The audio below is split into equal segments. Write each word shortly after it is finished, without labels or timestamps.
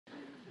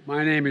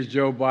My name is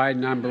Joe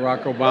Biden. I'm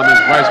Barack Obama's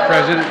vice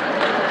president.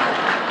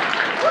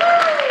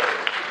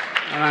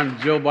 And I'm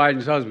Jill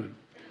Biden's husband.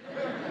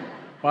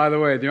 By the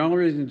way, the only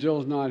reason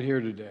Jill's not here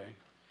today,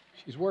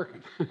 she's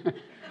working.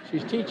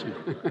 She's teaching.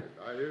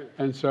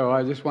 And so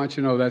I just want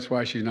you to know that's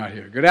why she's not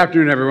here. Good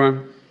afternoon,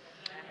 everyone.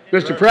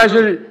 Mr.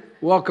 President,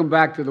 welcome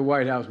back to the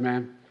White House,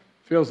 man.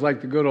 Feels like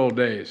the good old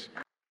days.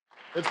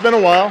 It's been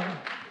a while.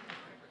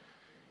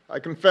 I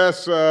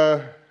confess,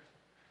 I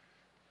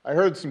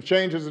heard some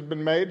changes have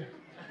been made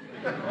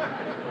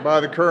by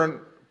the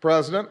current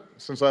president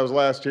since I was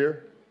last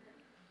here.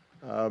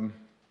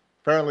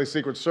 Apparently,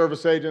 Secret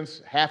Service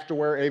agents have to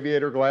wear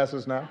aviator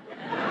glasses now.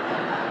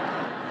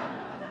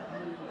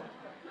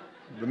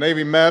 The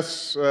Navy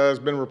mess has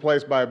been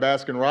replaced by a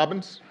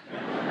Baskin-Robbins.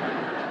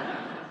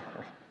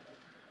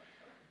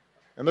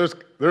 And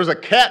there's a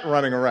cat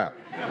running around,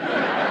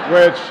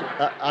 which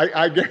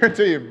I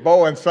guarantee you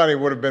Bo and Sonny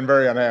would have been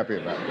very unhappy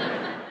about.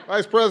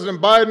 Vice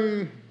President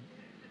Biden,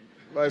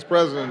 Vice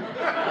President...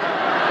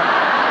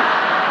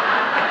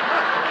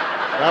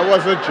 That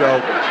was a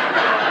joke.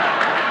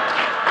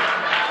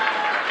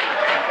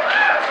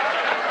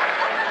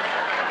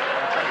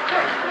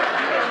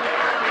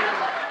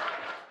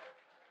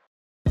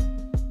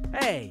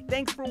 Hey,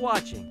 thanks for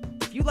watching.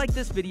 If you like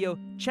this video,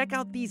 check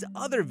out these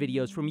other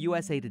videos from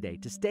USA Today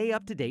to stay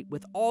up to date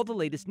with all the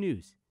latest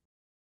news.